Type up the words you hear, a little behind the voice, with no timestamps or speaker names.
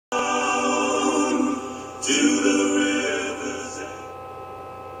to the river's edge.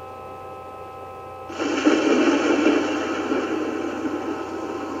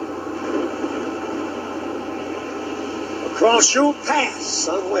 Across your path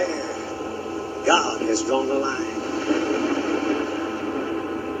somewhere, God has drawn a line.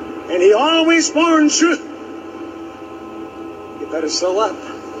 And He always warns you. You better slow up.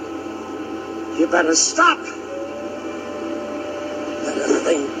 You better stop. You better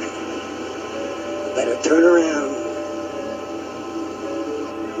think. You better turn around.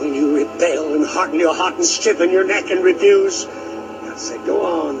 When you rebel and harden your heart and stiffen your neck and refuse, God said, go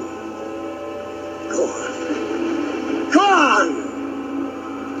on. Go on. Go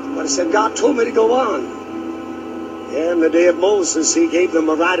on! But I said, God told me to go on. Yeah, in the day of Moses, He gave them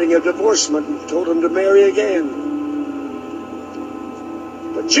a writing of divorcement and told them to marry again.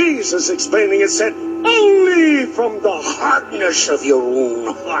 But Jesus, explaining it, said, only from the hardness of your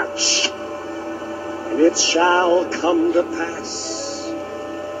own hearts. And it shall come to pass.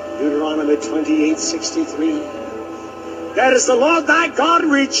 Deuteronomy 28:63. That is the Lord thy God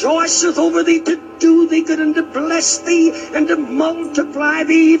rejoiceth over thee to do thee good and to bless thee and to multiply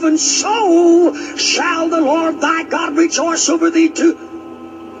thee. Even so shall the Lord thy God rejoice over thee to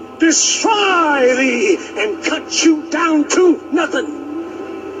destroy thee and cut you down to nothing.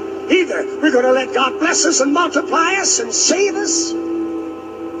 Either we're going to let God bless us and multiply us and save us,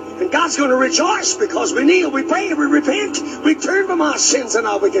 and God's going to rejoice because we kneel, we pray, we repent, we turn from our sins and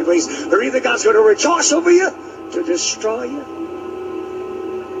our wicked ways. Or either God's going to rejoice over you to destroy you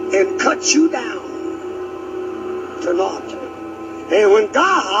and cut you down to naught. And when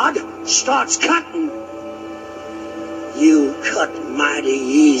God starts cutting, you cut mighty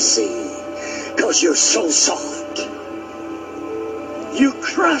easy because you're so soft. You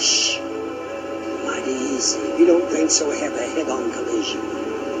crush mighty easy. You don't think so, have a head-on collision.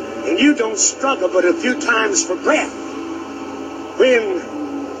 And you don't struggle but a few times for breath. When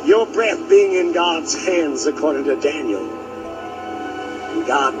your breath being in God's hands, according to Daniel,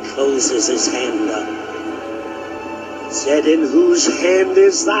 God closes His hand up. Said, in whose hand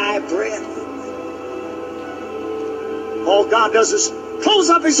is thy breath? All God does is close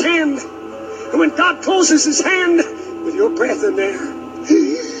up His hand. And when God closes His hand with your breath in there,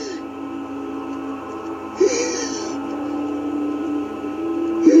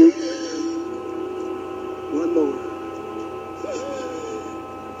 one more.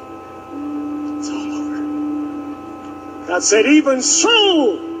 It's all over. God said, even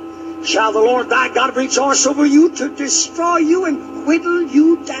so shall the Lord thy God rejoice over you to destroy you and whittle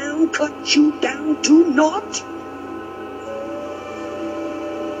you down, cut you down to naught.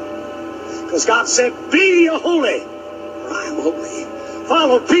 Because God said, be ye holy, for I am holy.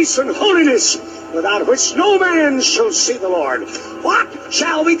 Follow peace and holiness, without which no man shall see the Lord. What?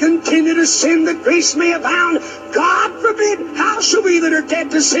 Shall we continue to sin that grace may abound? God forbid. How shall we that are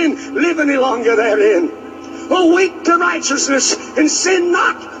dead to sin live any longer therein? Awake to righteousness and sin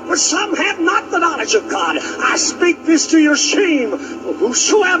not, for some have not the knowledge of God. I speak this to your shame. For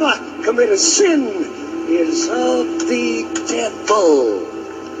whosoever committeth sin is of the devil.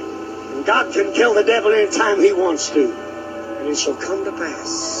 And God can kill the devil any time He wants to. And it shall come to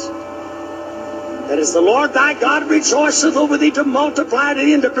pass that as the Lord thy God rejoiceth over thee to multiply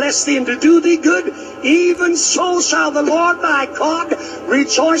thee and to bless thee and to do thee good, even so shall the Lord thy God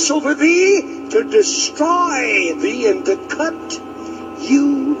rejoice over thee to destroy thee and to cut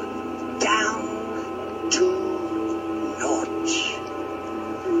you down to naught.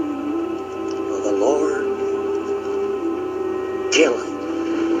 For the Lord killeth,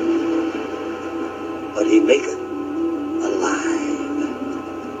 but He maketh